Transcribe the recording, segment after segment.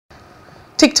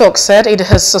TikTok said it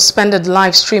has suspended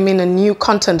live streaming and new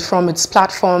content from its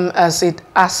platform as it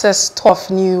assesses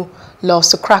tough new laws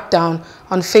to crack down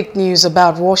on fake news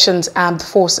about Russia's armed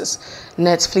forces.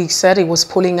 Netflix said it was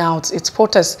pulling out its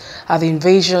protest at the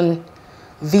invasion.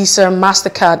 Visa,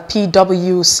 MasterCard,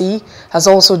 PwC has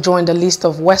also joined the list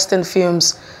of Western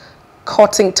firms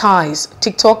cutting ties.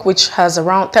 TikTok, which has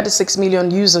around 36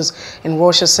 million users in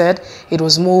Russia, said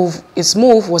its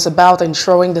move was about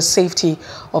ensuring the safety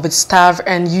of its staff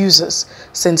and users.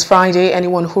 Since Friday,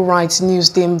 anyone who writes news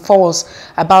deemed false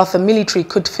about the military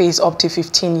could face up to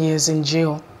 15 years in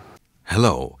jail.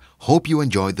 Hello, hope you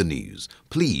enjoyed the news.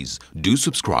 Please do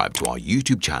subscribe to our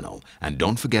YouTube channel and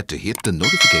don't forget to hit the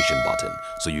notification button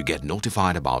so you get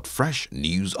notified about fresh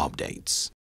news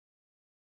updates.